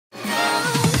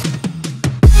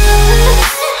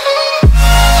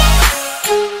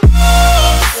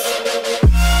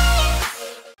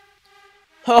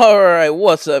Alright,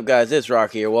 what's up guys, it's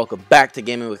Rocky here, welcome back to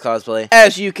Gaming with Cosplay.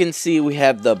 As you can see, we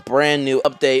have the brand new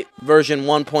update, version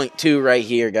 1.2 right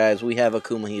here guys. We have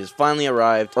Akuma, he has finally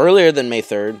arrived earlier than May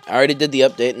 3rd. I already did the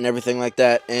update and everything like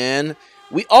that, and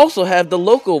we also have the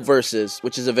local versus,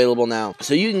 which is available now.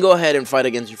 So you can go ahead and fight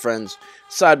against your friends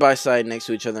side by side next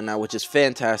to each other now, which is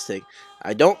fantastic.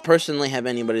 I don't personally have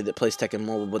anybody that plays Tekken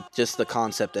Mobile, but just the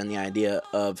concept and the idea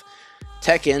of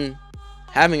Tekken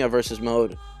having a versus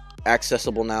mode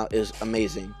accessible now is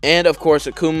amazing. And of course,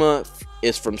 Akuma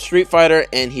is from Street Fighter,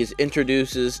 and he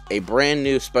introduces a brand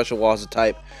new special Waza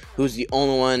type who's the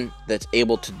only one that's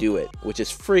able to do it, which is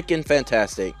freaking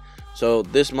fantastic. So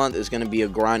this month is going to be a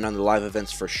grind on the live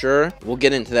events for sure. We'll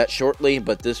get into that shortly,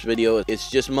 but this video is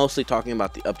just mostly talking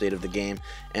about the update of the game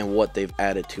and what they've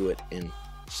added to it and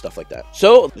stuff like that.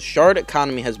 So the shard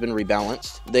economy has been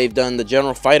rebalanced. They've done the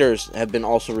general fighters have been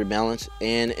also rebalanced,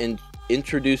 and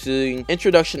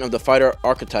introduction of the fighter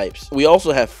archetypes. We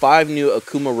also have 5 new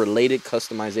Akuma related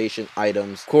customization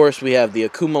items. Of course, we have the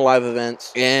Akuma live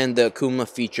events and the Akuma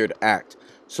featured act.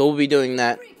 So we'll be doing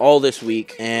that all this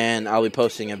week, and I'll be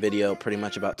posting a video pretty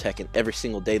much about Tekken every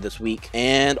single day this week.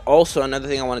 And also another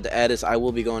thing I wanted to add is I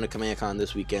will be going to CommandCon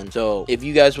this weekend. So if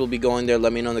you guys will be going there,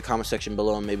 let me know in the comment section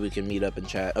below, and maybe we can meet up and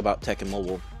chat about Tekken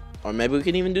Mobile. Or maybe we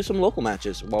can even do some local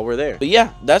matches while we're there. But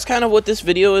yeah, that's kind of what this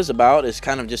video is about. It's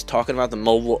kind of just talking about the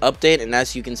mobile update. And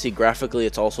as you can see graphically,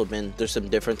 it's also been, there's some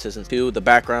differences in too. The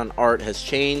background art has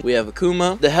changed. We have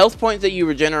Akuma. The health point that you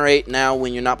regenerate now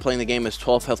when you're not playing the game is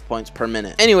 12 health points per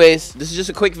minute. Anyways, this is just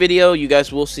a quick video. You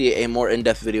guys will see a more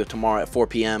in-depth video tomorrow at 4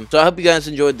 p.m. So I hope you guys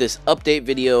enjoyed this update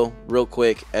video real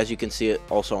quick. As you can see it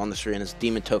also on the screen is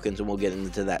demon tokens, and we'll get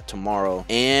into that tomorrow.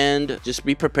 And just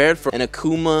be prepared for an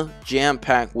Akuma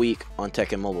jam-packed week on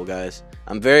Tekken Mobile, guys.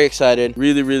 I'm very excited.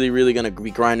 Really gonna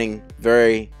be grinding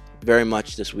very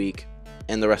much this week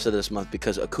and the rest of this month,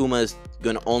 because Akuma is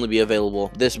gonna only be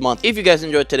available this month. If you guys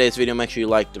enjoyed today's video, make sure you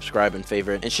like, subscribe, and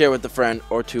favorite, and share with a friend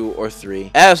or 2 or 3.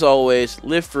 As always,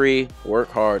 live free, work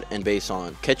hard, and base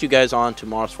on. Catch you guys on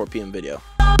tomorrow's 4 p.m. video.